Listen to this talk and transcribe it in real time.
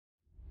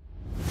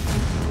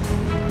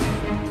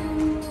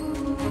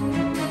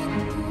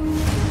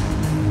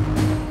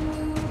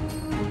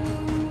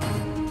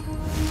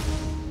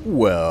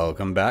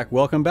Welcome back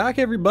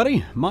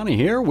everybody. Monte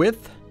here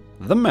with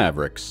the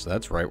Mavericks.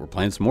 That's right, we're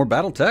playing some more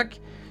BattleTech.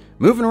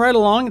 Moving right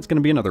along, it's going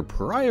to be another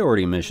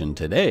priority mission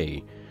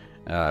today.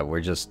 We're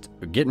just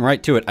getting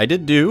right to it. I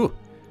did do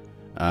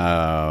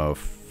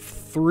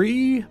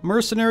 3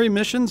 mercenary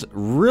missions,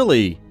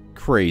 really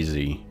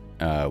crazy.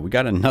 We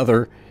got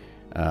another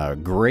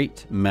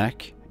great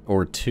mech,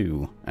 or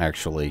 2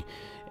 actually,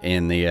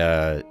 in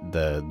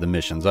the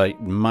missions. I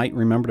might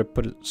remember to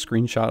put a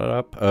screenshot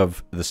up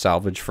of the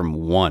salvage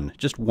from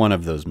just one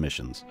of those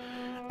missions.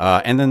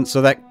 And then,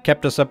 so that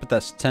kept us up at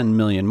that 10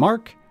 million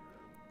mark.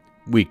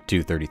 Week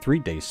 233,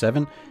 day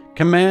 7.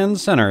 Command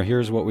Center,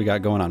 here's what we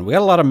got going on. We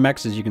got a lot of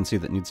mechs, as you can see,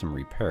 that need some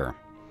repair.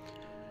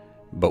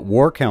 But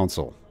War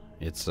Council,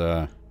 it's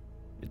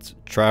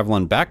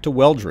traveling back to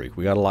Weldry.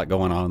 We got a lot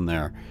going on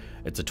there.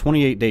 It's a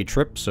 28-day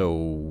trip, so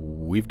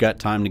we've got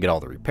time to get all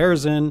the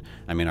repairs in.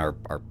 I mean, our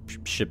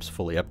ship's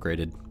fully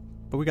upgraded,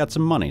 but we got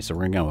some money, so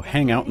we're going to go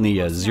hang out in the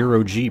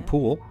 0G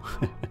pool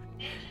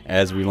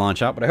as we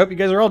launch out. But I hope you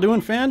guys are all doing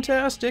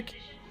fantastic.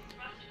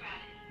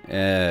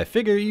 I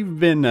figure you've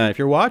been, if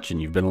you're watching,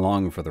 you've been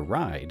along for the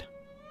ride.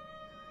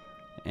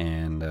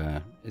 And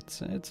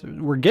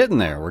we're getting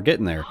there, we're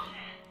getting there.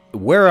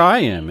 Where I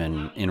am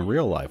in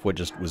real life, what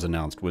just was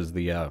announced was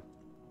the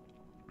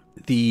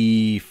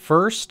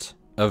first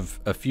of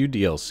a few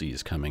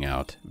DLCs coming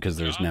out, because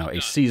there's now a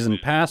season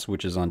pass,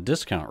 which is on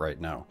discount right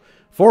now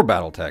for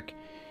BattleTech,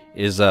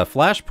 is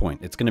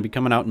Flashpoint. It's going to be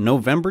coming out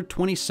November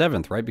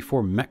 27th, right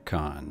before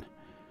MechCon.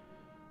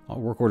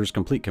 All work orders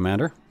complete,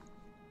 Commander.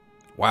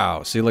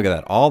 Wow, see, look at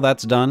that. All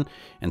that's done,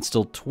 and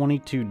still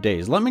 22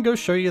 days. Let me go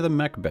show you the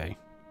mech bay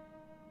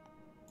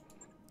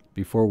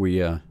before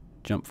we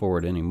jump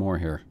forward any more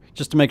here,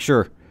 just to make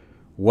sure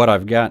what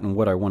I've got and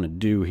what I want to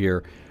do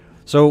here.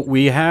 So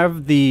we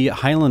have the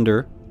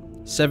Highlander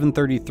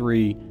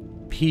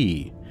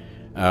 733P,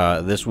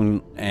 this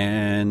one,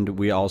 and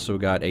we also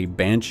got a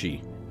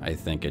Banshee, I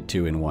think, at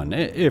 2-in-1,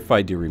 if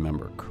I do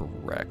remember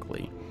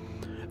correctly.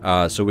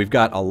 So we've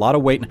got a lot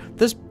of weight.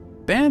 This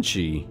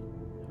Banshee,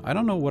 I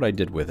don't know what I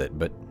did with it,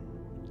 but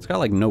it's got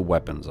like no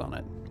weapons on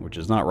it, which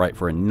is not right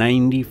for a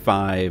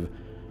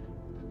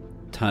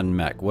 95-ton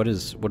mech. What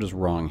is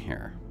wrong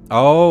here?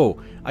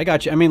 Oh, I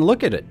got you. I mean,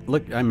 look at it.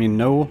 Look, I mean,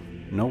 no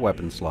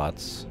weapon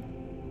slots.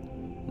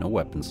 No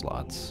weapon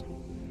slots.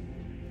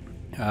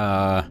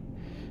 I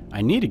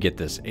need to get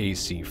this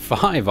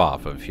AC5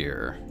 off of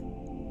here.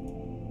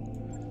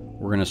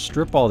 We're going to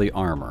strip all the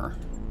armor.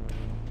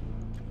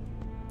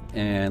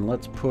 And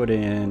let's put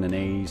in an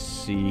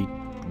AC...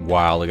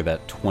 Wow, look at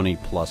that. 20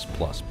 plus.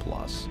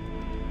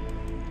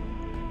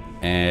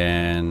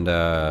 And,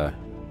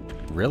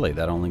 really,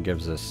 that only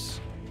gives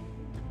us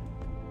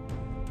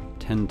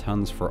 10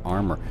 tons for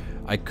armor.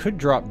 I could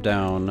drop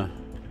down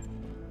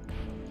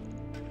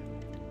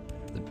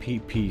the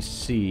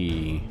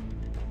PPC...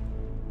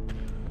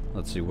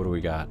 Let's see, what do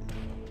we got?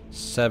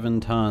 7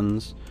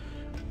 tons.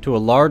 To a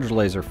large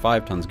laser,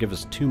 5 tons. Give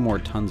us 2 more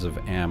tons of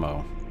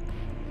ammo.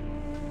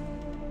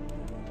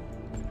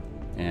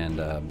 And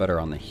better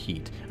on the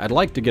heat. I'd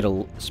like to get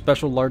a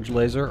special large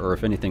laser, or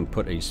if anything,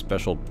 put a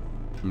special...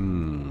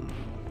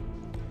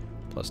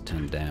 plus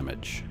 10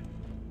 damage.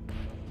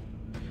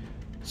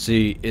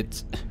 See,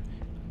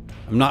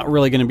 I'm not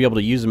really going to be able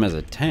to use him as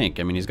a tank.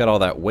 I mean, he's got all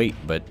that weight,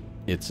 but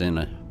it's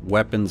in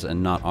weapons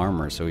and not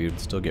armor, so he would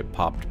still get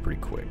popped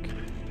pretty quick.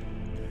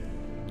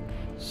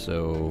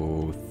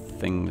 So,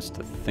 things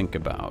to think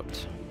about.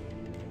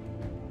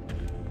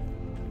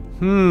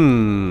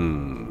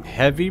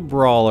 Heavy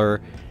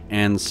brawler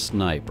and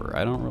sniper.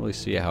 I don't really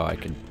see how I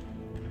could...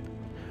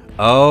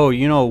 Oh,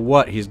 you know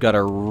what? He's got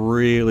a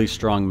really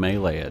strong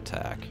melee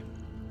attack.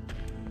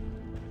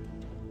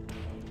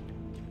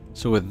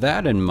 So with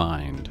that in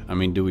mind, I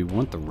mean, do we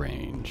want the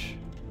range?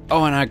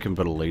 Oh, and I can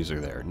put a laser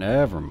there.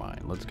 Never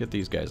mind. Let's get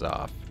these guys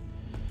off.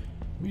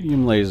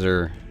 Medium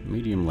laser,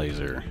 medium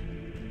laser.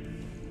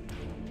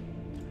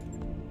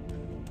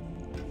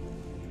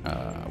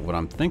 What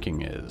I'm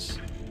thinking is...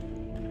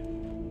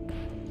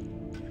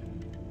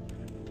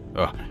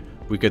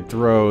 we could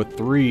throw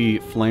 3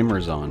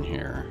 flamers on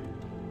here.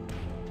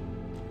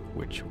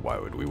 Which, why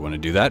would we want to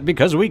do that?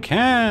 Because we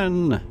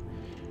can!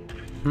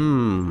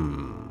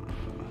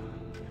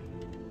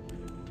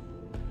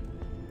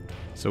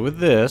 So with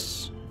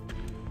this,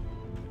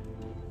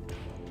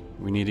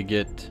 we need to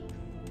get...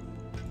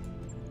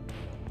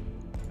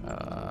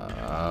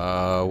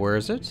 where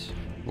is it?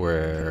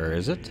 Where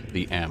is it?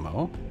 The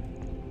ammo.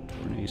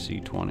 An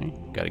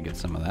AC-20. Got to get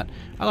some of that.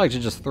 I like to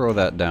just throw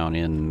that down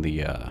in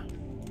the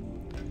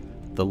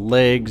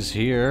legs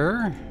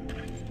here.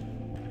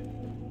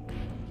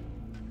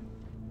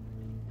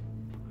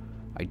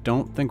 I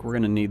don't think we're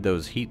going to need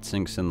those heat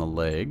sinks in the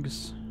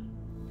legs,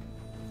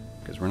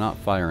 because we're not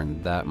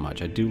firing that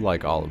much. I do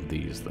like all of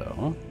these,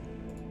 though.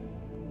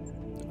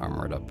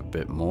 Armor it up a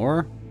bit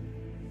more.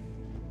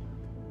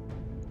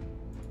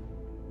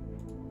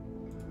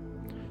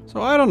 So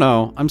I don't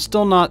know. I'm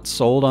still not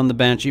sold on the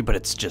Banshee, but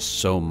it's just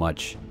so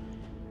much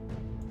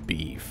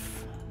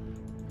beef.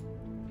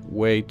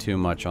 Way too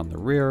much on the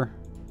rear.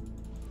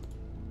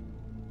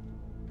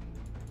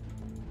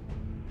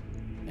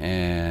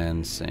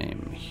 And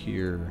same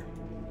here.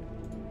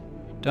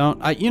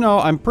 You know,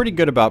 I'm pretty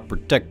good about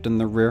protecting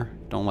the rear.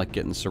 Don't like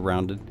getting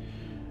surrounded.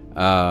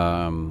 So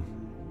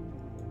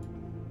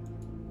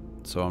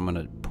I'm going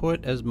to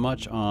put as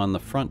much on the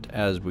front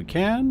as we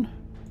can.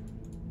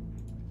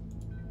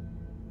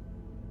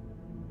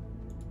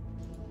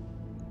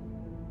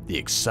 The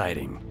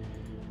exciting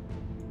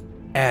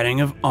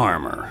adding of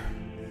armor.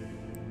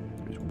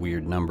 There's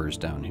weird numbers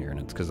down here, and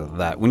it's because of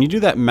that. When you do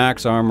that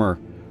max armor,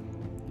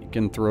 you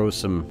can throw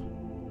some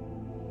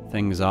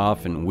things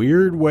off in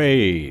weird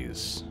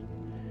ways.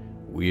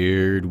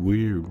 Weird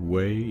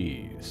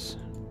ways.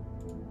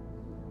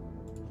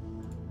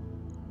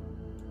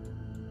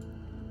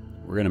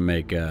 We're gonna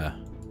make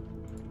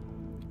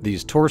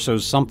these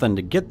torsos something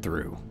to get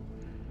through.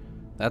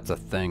 That's a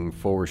thing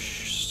for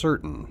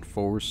certain.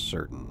 For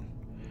certain.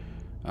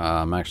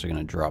 I'm actually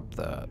gonna drop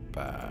that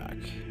back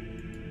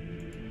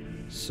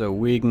so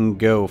we can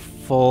go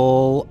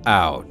full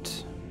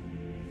out.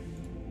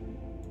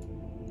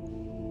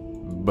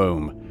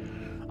 Boom.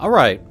 All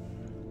right.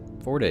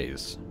 4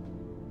 days.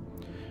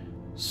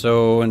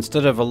 So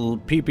instead of a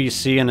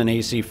PPC and an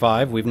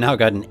AC5, we've now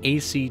got an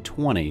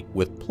AC20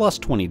 with plus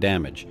 20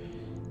 damage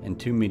and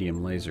 2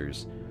 medium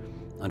lasers.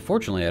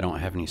 Unfortunately, I don't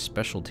have any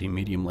specialty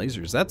medium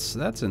lasers.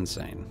 That's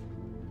insane.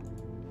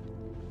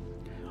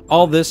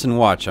 All this and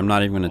watch. I'm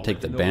not even going to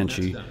take the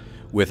Banshee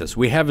with us.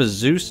 We have a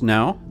Zeus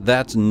now.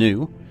 That's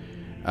new.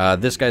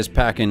 This guy's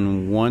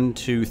packing 1,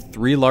 2,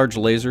 3 large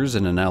lasers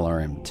and an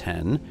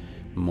LRM-10.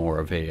 More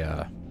of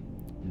a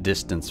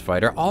distance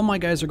fighter. All my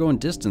guys are going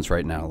distance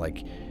right now.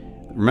 Like,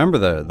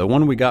 remember the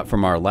one we got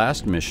from our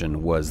last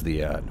mission was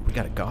the we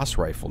got a Gauss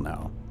rifle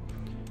now.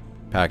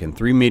 Packing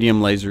 3 medium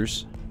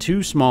lasers,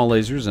 2 small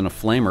lasers, and a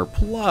flamer,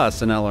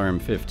 plus an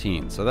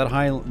LRM-15. So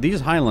that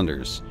these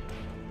Highlanders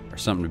are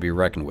something to be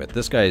reckoned with.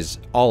 This guy's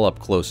all up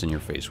close in your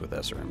face with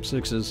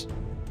SRM-6s.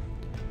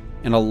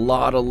 And a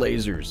lot of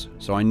lasers.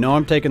 So I know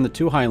I'm taking the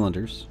 2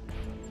 Highlanders.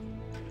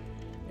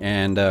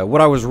 And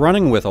what I was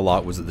running with a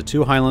lot was the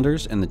 2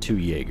 Highlanders and the 2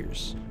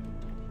 Jaegers.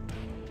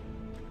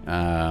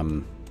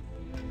 Large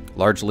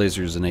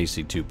lasers and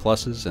AC2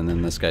 pluses. And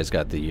then this guy's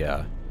got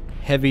the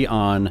heavy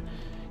on.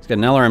 He's got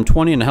an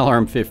LRM-20 and an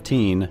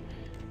LRM-15.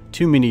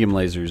 2 medium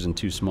lasers and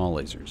 2 small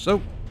lasers.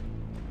 So,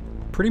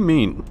 pretty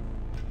mean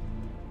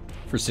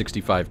for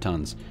 65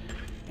 tons.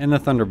 And the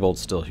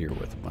Thunderbolt's still here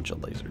with a bunch of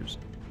lasers.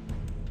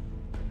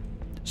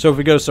 So if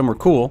we go somewhere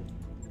cool,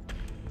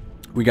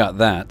 we got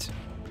that.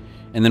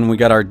 And then we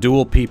got our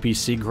dual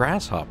PPC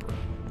Grasshopper.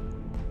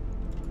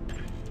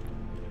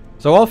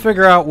 So I'll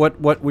figure out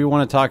what we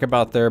want to talk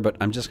about there, but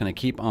I'm just going to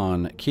keep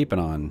on keeping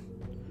on.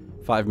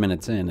 5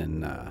 minutes in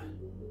and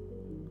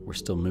we're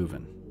still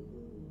moving.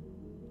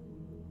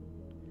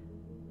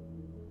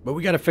 But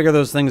we got to figure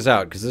those things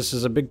out, because this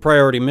is a big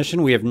priority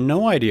mission. We have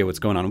no idea what's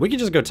going on. We could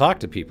just go talk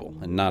to people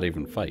and not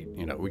even fight.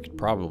 You know, we could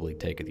probably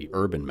take the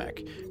urban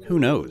mech. Who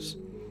knows?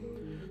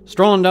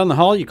 Strolling down the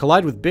hall, you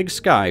collide with Big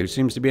Sky, who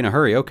seems to be in a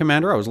hurry. Oh,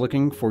 Commander, I was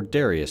looking for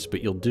Darius,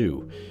 but you'll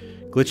do.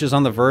 Glitches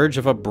on the verge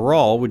of a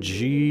brawl with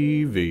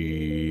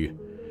GV.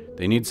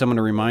 They need someone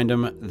to remind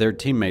them they're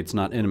teammates,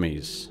 not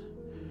enemies.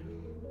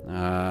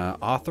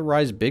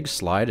 Authorize Big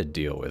Sly to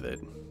deal with it.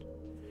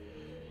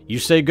 You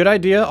say, good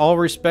idea.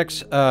 Always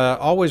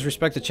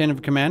respect the chain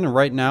of command, and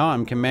right now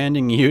I'm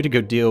commanding you to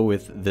go deal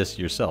with this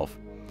yourself.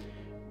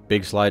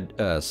 Big Slide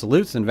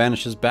salutes and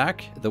vanishes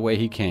back the way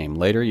he came.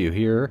 Later, you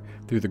hear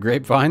through the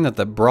grapevine that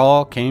the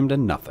brawl came to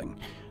nothing.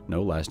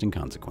 No lasting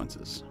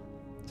consequences.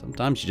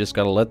 Sometimes you just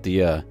gotta let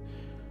the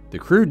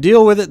crew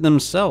deal with it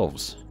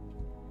themselves.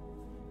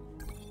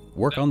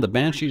 Work on the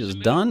Banshee is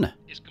done.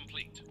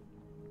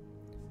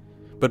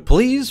 But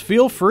please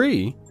feel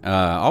free.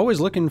 Always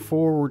looking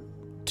forward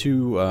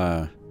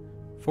to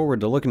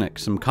looking at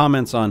some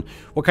comments on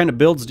what kind of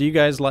builds do you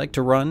guys like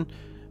to run.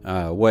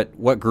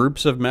 What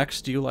groups of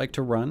mechs do you like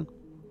to run?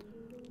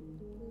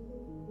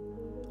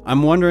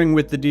 I'm wondering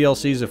with the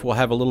DLCs if we'll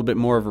have a little bit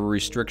more of a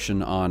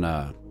restriction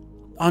on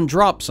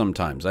drop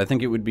sometimes. I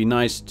think it would be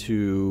nice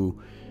to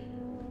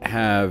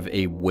have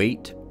a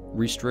weight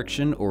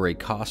restriction or a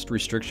cost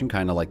restriction,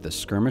 kind of like the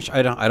skirmish.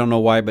 I don't know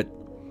why, but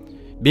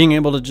being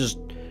able to just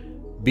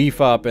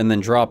beef up and then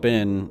drop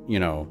in, you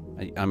know,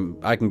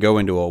 I can go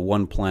into a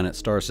 1-planet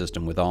star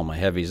system with all my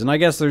heavies, and I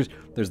guess there's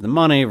the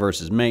money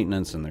versus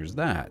maintenance, and there's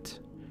that.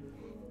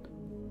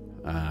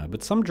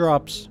 But some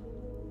drops,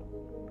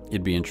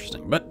 it'd be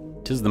interesting.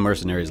 But 'tis the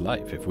mercenary's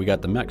life. If we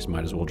got the mechs,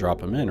 might as well drop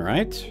them in,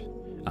 right?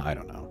 I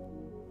don't know.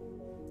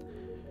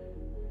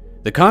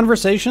 The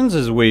conversations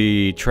as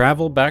we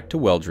travel back to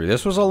Weldry.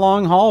 This was a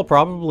long haul,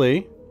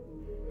 probably.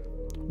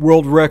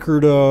 World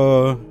record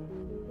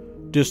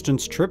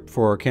distance trip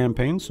for our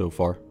campaign so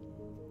far.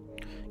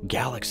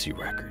 Galaxy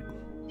record.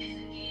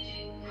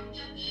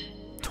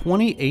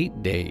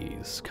 28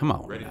 days. Come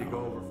on. Ready to go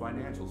over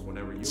financials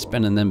whenever you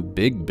Spending them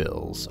big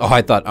bills. Oh,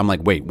 I'm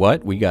like, wait,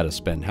 what? We got to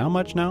spend how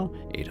much now?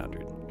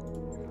 800.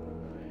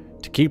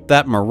 To keep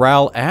that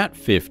morale at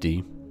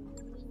 50.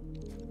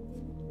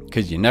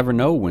 Because you never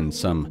know when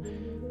some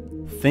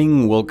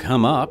thing will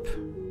come up.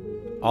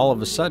 all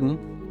of a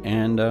sudden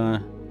and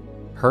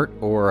hurt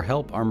or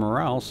help our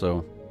morale,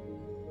 so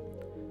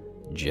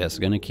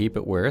just gonna keep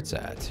it where it's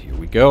at. Here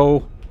we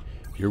go.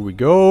 Here we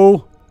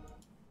go.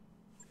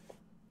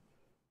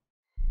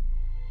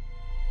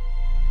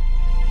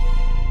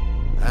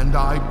 And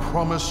I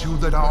promise you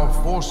that our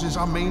forces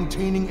are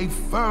maintaining a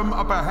firm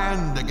upper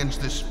hand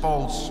against this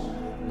false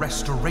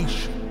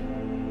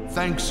restoration,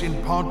 thanks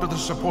in part to the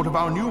support of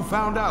our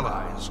newfound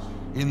allies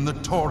in the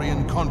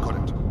Taurian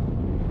Concordat.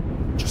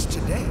 Just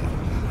today,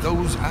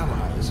 those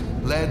allies,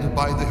 led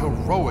by the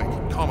heroic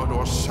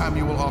Commodore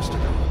Samuel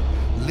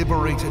Ostergaard,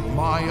 liberated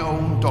my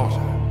own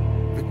daughter,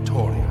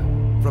 Victoria,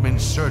 from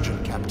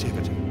insurgent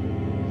captivity.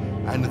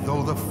 And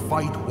though the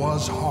fight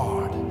was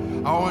hard,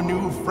 our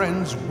new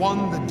friends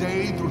won the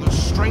day through the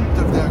strength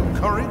of their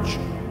courage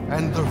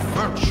and the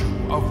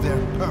virtue of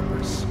their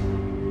purpose.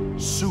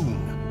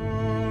 Soon,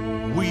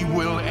 we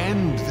will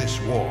end this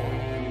war.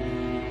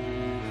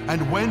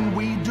 And when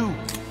we do,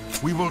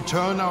 we will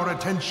turn our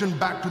attention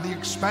back to the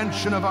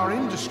expansion of our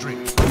industry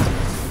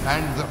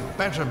and the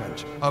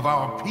betterment of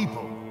our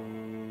people.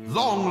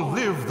 Long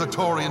live the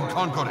Taurian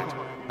Concordat,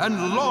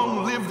 and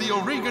long live the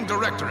Oregon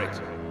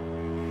Directorate!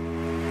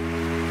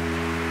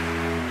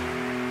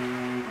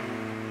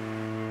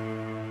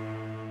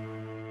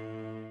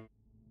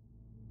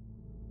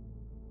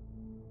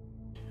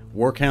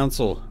 War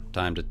Council,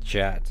 time to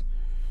chat.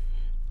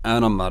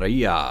 Anna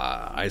Maria,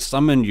 I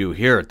summoned you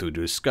here to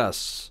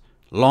discuss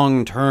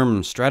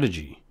long-term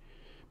strategy,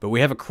 but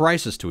we have a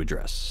crisis to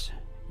address.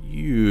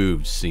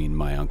 You've seen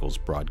my uncle's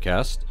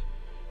broadcast.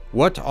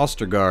 What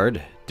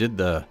Ostergaard did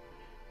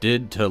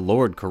to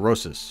Lord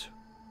Corrosis.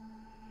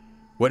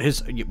 What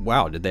his...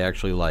 Wow, did they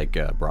actually,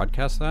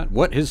 broadcast that?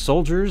 What his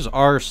soldiers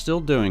are still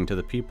doing to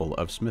the people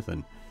of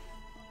Smithen.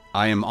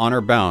 I am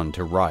honor-bound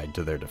to ride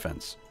to their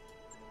defense.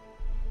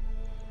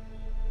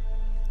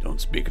 Don't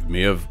speak of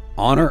me of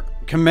honor,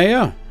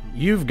 Kamea.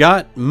 You've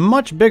got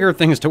much bigger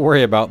things to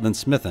worry about than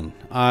Smithen.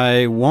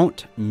 I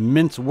won't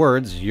mince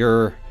words.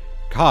 Your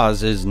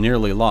cause is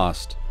nearly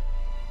lost.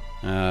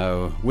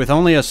 With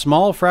only a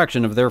small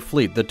fraction of their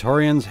fleet, the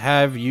Taurians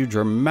have you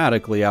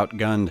dramatically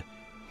outgunned.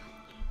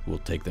 We'll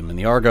take them in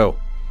the Argo.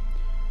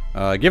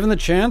 Given the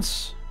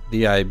chance,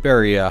 the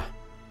Iberia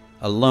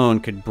alone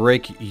could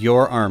break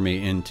your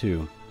army in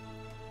two.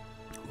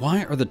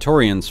 Why are the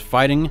Taurians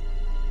fighting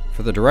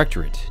for the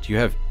Directorate? Do you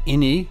have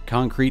any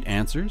concrete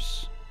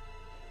answers?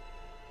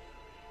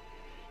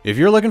 If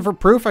you're looking for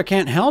proof, I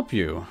can't help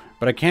you,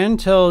 but I can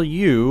tell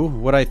you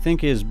what I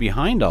think is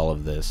behind all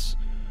of this.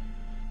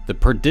 The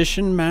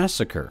Perdition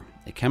Massacre,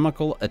 a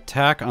chemical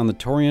attack on the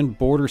Taurian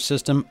border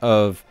system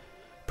of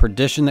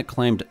Perdition that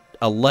claimed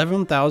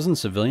 11,000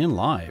 civilian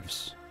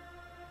lives.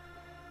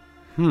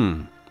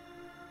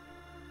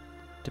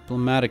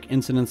 Diplomatic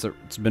incidents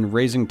that's been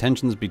raising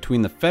tensions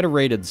between the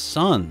Federated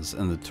Sons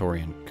and the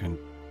Taurian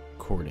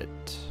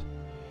Concordat.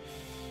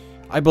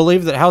 I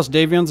believe that House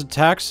Davion's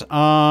attacks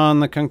on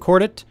the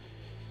Concordat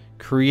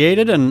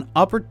created an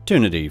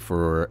opportunity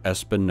for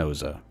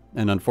Espinosa,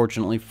 and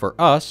unfortunately for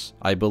us,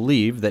 I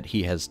believe that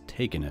he has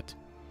taken it.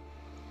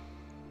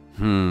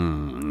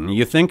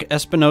 You think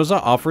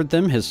Espinosa offered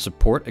them his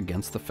support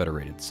against the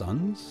Federated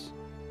Sons?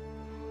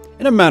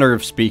 In a matter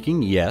of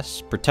speaking,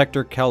 yes.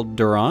 Protector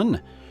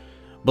Calderon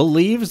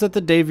believes that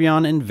the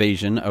Davion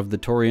invasion of the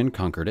Taurian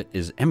Concordat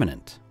is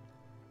imminent.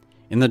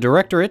 In the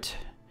Directorate,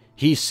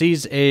 he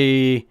sees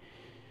a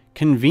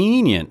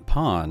convenient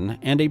pawn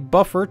and a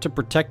buffer to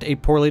protect a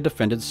poorly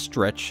defended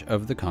stretch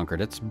of the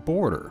Concordat's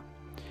border.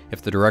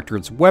 If the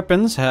Directorate's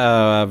weapons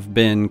have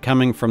been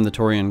coming from the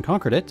Taurian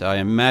Concordat, I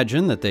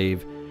imagine that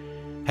they've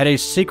had a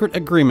secret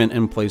agreement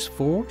in place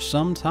for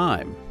some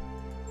time.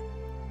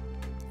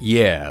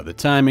 Yeah, the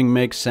timing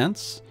makes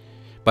sense.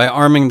 By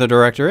arming the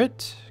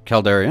Directorate,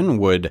 Caldarian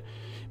would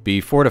be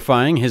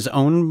fortifying his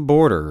own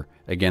border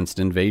against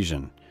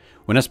invasion.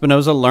 When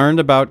Espinosa learned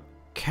about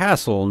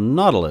Castle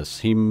Nautilus,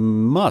 he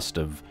must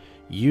have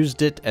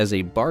used it as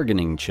a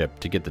bargaining chip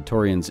to get the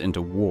Taurians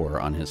into war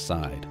on his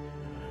side.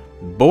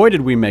 Boy,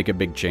 did we make a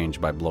big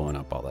change by blowing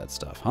up all that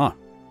stuff, huh?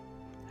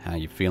 How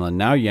you feeling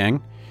now,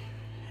 Yang?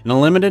 In a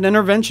limited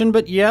intervention,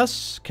 but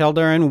yes,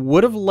 Caldarian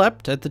would have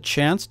leapt at the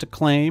chance to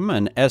claim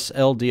an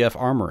SLDF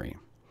armory.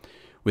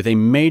 With a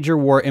major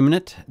war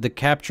imminent, the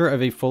capture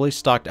of a fully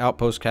stocked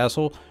outpost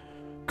castle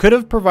could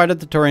have provided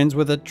the Taurians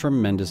with a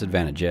tremendous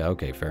advantage. Yeah,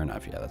 okay, fair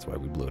enough. Yeah, that's why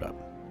we blew it up.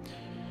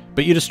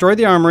 But you destroyed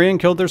the armory and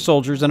killed their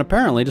soldiers and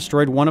apparently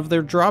destroyed one of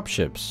their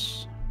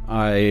dropships.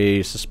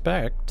 I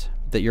suspect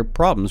that your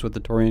problems with the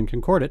Taurian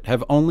Concordat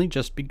have only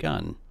just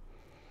begun.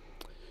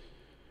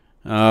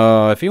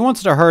 If he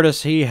wants to hurt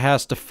us, he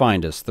has to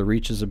find us. The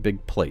Reach is a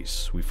big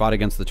place. We fought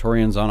against the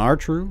Taurians on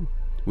Artru.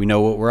 We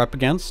know what we're up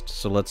against,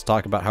 so let's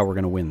talk about how we're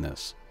going to win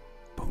this.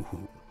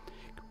 Boom.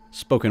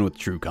 Spoken with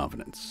true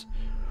confidence.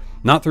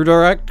 Not through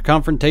direct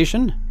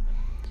confrontation.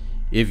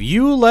 If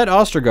you let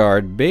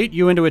Ostergaard bait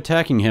you into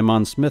attacking him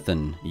on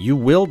Smithen, you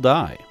will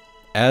die,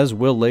 as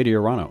will Lady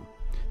Urano.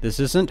 This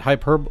isn't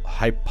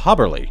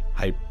hyperbole.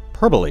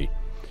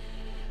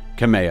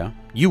 Kamea,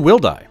 you will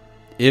die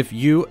if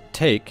you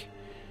take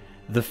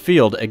the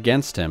field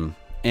against him,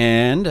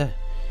 and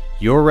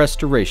your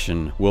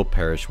restoration will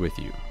perish with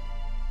you.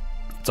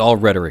 It's all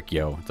rhetoric,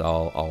 yo. It's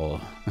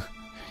all...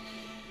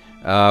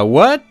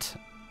 what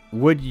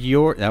would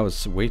your... That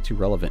was way too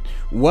relevant.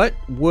 What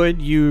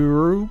would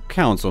you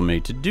counsel me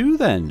to do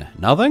then?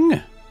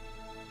 Nothing?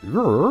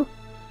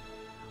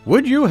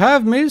 Would you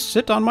have me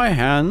sit on my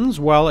hands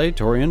while a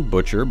Taurian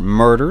butcher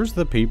murders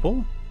the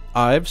people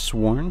I've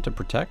sworn to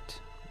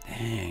protect?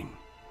 Dang.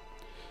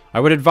 I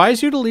would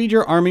advise you to lead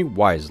your army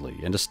wisely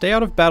and to stay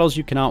out of battles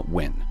you cannot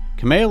win.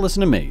 Kamea,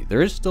 listen to me.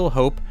 There is still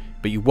hope,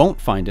 but you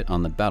won't find it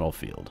on the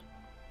battlefield.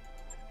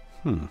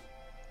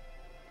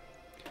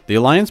 The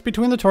alliance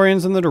between the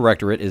Taurians and the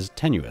Directorate is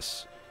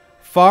tenuous.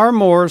 Far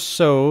more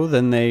so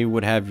than they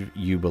would have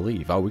you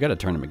believe. Oh, we got to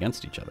turn them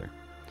against each other.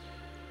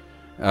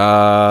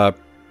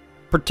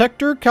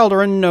 Protector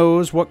Calderon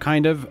knows what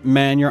kind of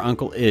man your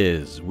uncle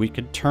is. We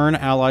could turn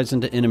allies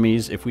into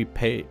enemies if we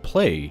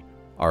play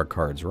our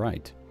cards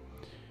right.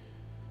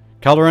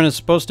 Calderon is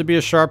supposed to be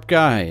a sharp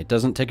guy. It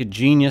doesn't take a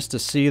genius to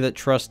see that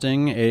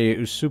trusting a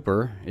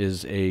usurper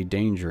is a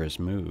dangerous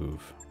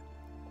move.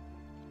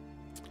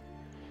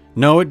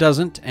 No, it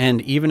doesn't,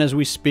 and even as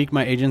we speak,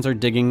 my agents are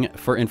digging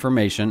for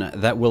information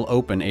that will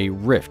open a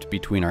rift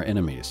between our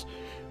enemies.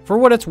 For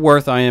what it's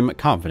worth, I am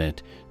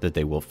confident that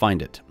they will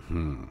find it.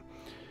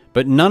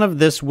 But none of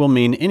this will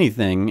mean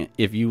anything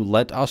if you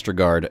let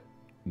Ostergaard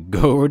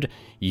goad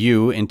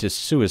you into a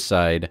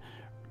suicidal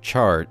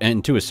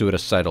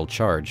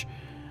charge.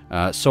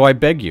 So I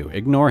beg you,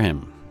 ignore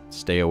him.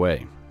 Stay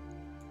away.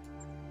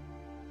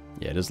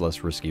 Yeah, it is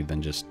less risky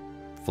than just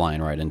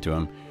flying right into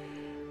him.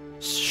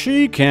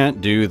 She can't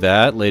do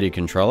that, Lady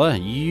Contrella.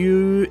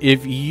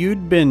 If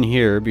you'd been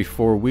here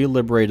before we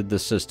liberated the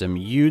system,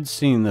 you'd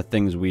seen the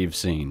things we've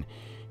seen.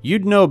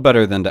 You'd know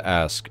better than to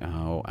ask.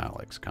 Oh,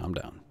 Alex, calm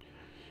down.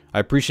 I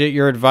appreciate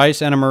your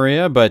advice, Anna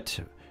Maria, but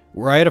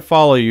were I to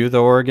follow you,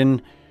 the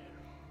Oregon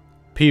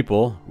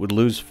people would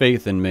lose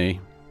faith in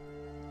me,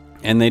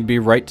 and they'd be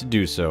right to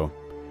do so.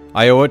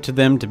 I owe it to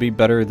them to be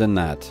better than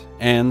that,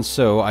 and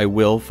so I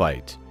will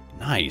fight.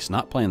 Nice,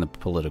 not playing the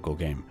political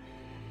game.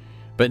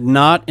 But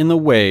not in the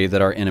way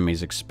that our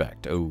enemies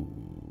expect. Oh,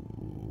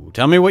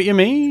 tell me what you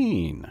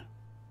mean.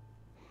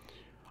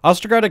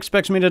 Ostergaard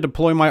expects me to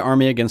deploy my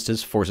army against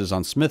his forces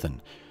on Smithen,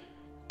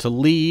 to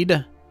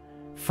lead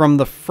from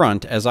the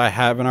front as I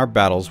have in our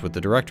battles with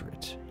the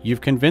Directorate. You've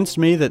convinced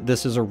me that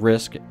this is a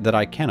risk that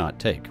I cannot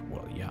take.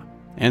 Well, yeah.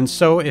 And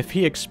so if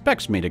he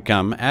expects me to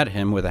come at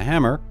him with a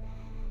hammer,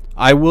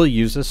 I will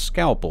use a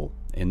scalpel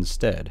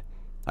instead.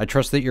 I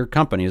trust that your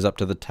company is up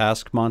to the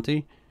task,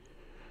 Monte.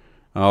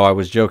 Oh, I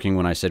was joking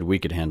when I said we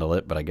could handle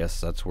it, but I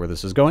guess that's where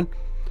this is going.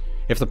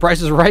 If the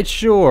price is right,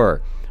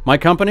 sure. My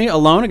company,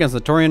 alone against the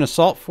Taurian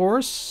assault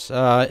force,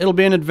 it'll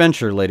be an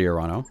adventure, Lady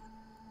Arano.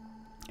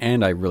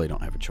 And I really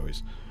don't have a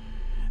choice.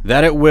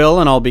 That it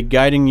will, and I'll be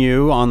guiding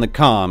you on the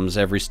comms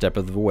every step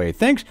of the way.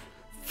 Thank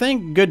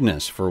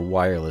goodness for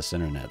wireless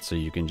internet, so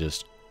you can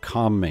just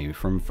comm me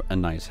from a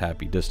nice,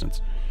 happy distance.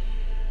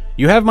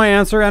 You have my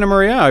answer, Anna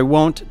Maria. I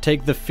won't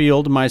take the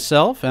field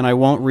myself, and I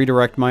won't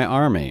redirect my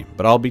army.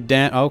 But I'll be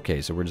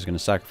okay, so we're just going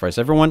to sacrifice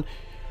everyone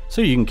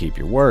so you can keep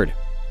your word.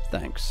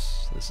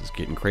 Thanks. This is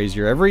getting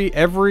crazier.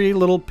 Every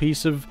little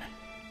piece of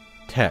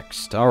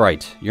text. All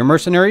right. Your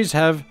mercenaries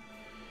have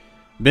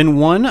been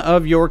one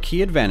of your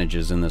key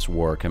advantages in this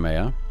war,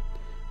 Kamea.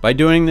 By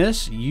doing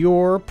this,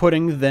 you're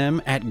putting them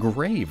at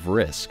grave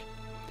risk.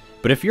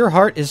 But if your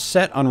heart is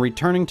set on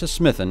returning to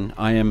Smithen,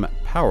 I am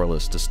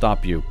powerless to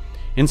stop you.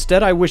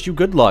 Instead, I wish you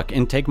good luck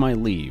and take my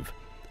leave.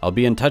 I'll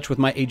be in touch with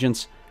my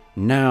agents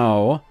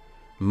now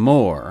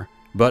more,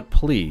 but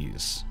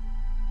please,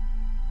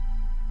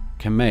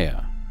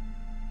 Kamea,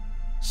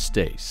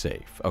 stay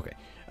safe. Okay,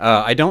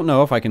 I don't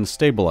know if I can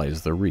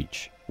stabilize the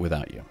Reach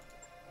without you.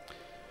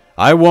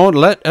 I won't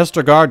let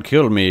Ostergaard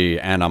kill me,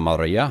 Anna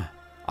Maria.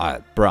 I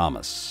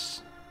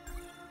promise.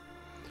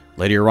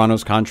 Lady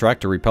Arano's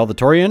contract to repel the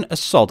Taurian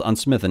assault on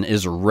Smithen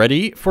is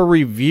ready for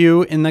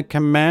review in the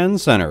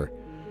command center.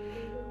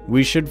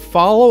 We should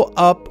follow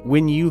up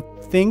when you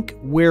think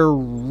we're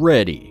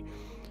ready.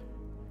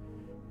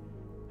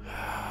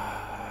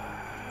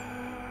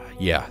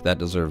 Yeah, that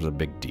deserves a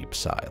big deep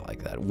sigh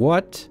like that.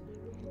 What?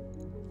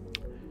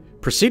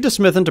 Proceed to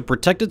Smithen to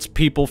protect its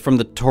people from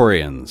the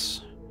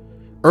Taurians.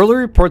 Early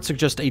reports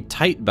suggest a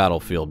tight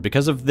battlefield.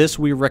 Because of this,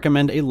 we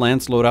recommend a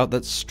lance loadout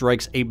that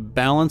strikes a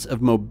balance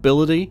of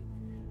mobility,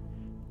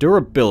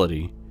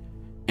 durability,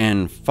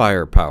 and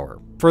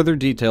firepower. Further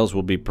details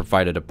will be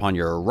provided upon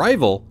your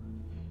arrival.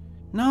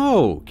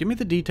 No, give me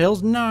the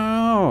details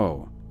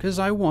now, because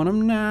I want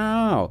them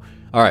now.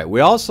 All right, we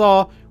all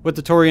saw what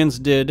the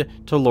Taurians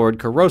did to Lord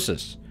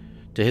Corrosus,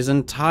 to his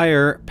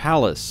entire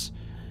palace.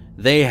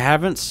 They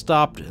haven't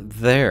stopped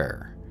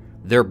there.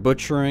 They're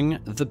butchering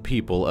the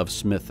people of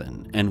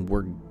Smithen, and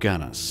we're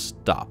gonna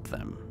stop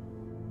them.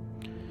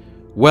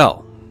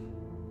 Well,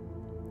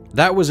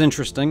 that was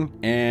interesting,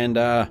 and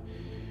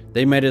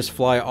they made us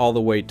fly all the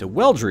way to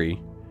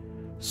Weldry,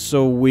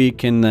 so we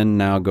can then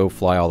now go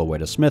fly all the way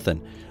to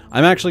Smithen.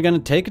 I'm actually going to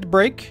take a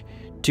break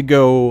to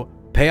go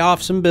pay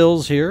off some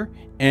bills here,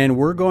 and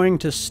we're going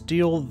to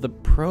steal the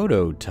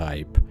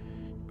prototype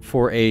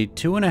for a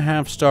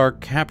 2.5-star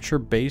capture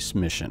base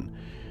mission.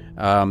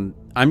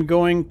 I'm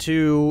going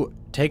to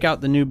take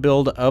out the new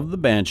build of the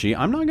Banshee.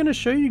 I'm not going to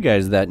show you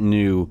guys that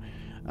new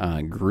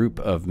group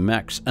of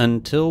mechs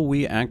until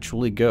we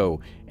actually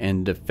go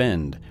and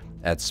defend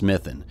at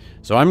Smithin.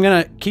 So I'm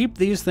going to keep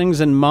these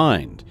things in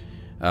mind.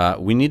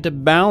 We need to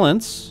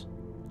balance,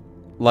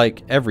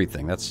 like,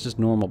 everything. That's just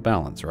normal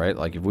balance, right?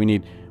 Like, if we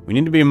need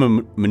to be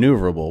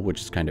maneuverable,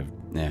 which is kind of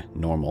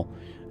normal,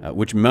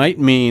 which might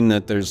mean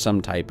that there's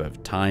some type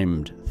of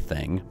timed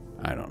thing.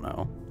 I don't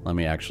know. Let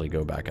me actually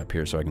go back up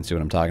here so I can see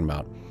what I'm talking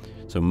about.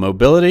 So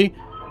mobility,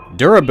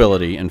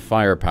 durability, and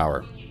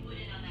firepower.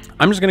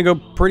 I'm just going to go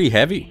pretty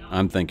heavy,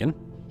 I'm thinking.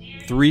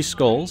 3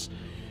 skulls.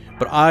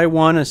 But I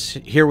want to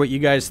hear what you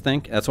guys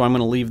think. That's why I'm going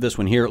to leave this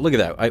one here. Look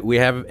at that. We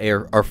have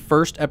our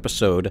first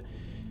episode,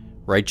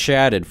 right,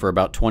 chatted for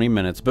about 20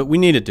 minutes. But we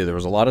needed to. There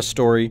was a lot of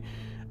story,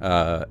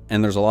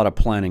 and there's a lot of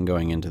planning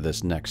going into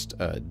this next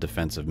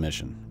defensive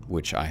mission,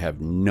 which I have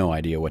no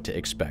idea what to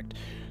expect.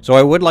 So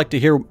I would like to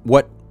hear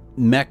what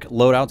mech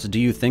loadouts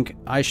do you think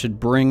I should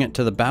bring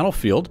to the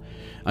battlefield.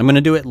 I'm going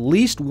to do at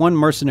least one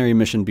mercenary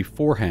mission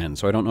beforehand,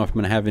 so I don't know if I'm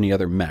going to have any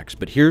other mechs.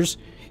 But here's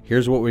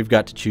what we've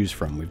got to choose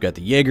from. We've got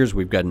the Jaegers,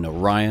 we've got an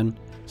Orion,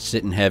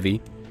 sitting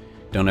heavy.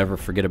 Don't ever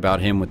forget about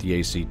him with the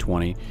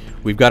AC-20.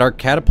 We've got our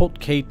Catapult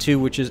K2,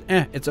 which is,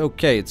 it's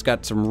okay. It's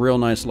got some real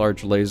nice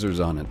large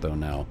lasers on it, though,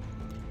 now.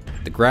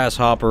 The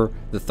Grasshopper,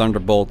 the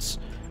Thunderbolts.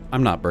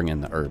 I'm not bringing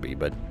the Irby,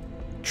 but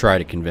try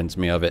to convince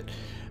me of it.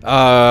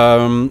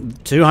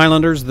 2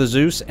 Highlanders, the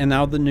Zeus, and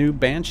now the new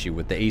Banshee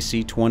with the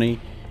AC-20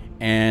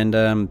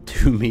 and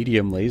 2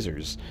 medium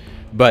lasers.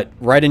 But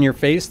right in your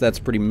face, that's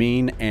pretty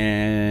mean,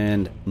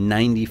 and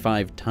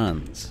 95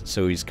 tons.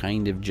 So he's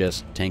kind of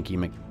just Tanky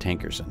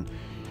McTankerson.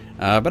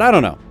 But I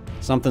don't know.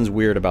 Something's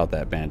weird about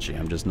that Banshee.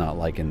 I'm just not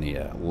liking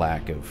the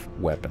lack of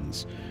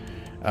weapons.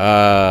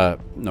 I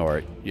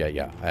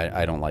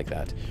don't like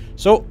that.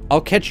 So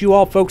I'll catch you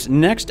all, folks,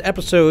 next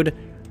episode.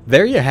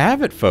 There you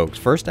have it, folks.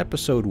 First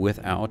episode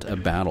without a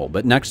battle.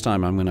 But next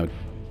time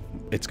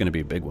it's gonna be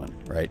a big one,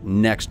 right?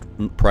 Next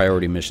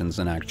priority mission's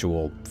an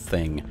actual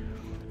thing.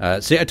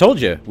 See, I told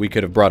you we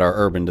could have brought our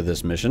Urban to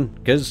this mission,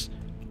 because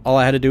all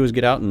I had to do was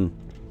get out and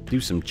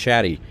do some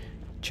chatty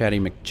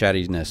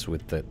McChattiness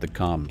with the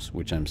comms,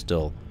 which I'm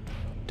still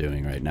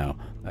doing right now.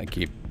 I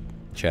keep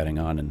chatting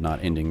on and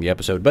not ending the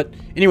episode. But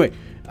anyway,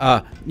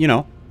 you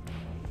know,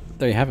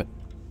 there you have it.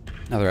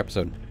 Another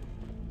episode.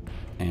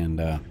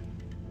 And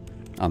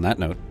on that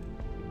note,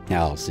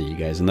 I'll see you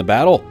guys in the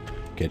battle.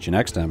 Catch you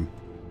next time.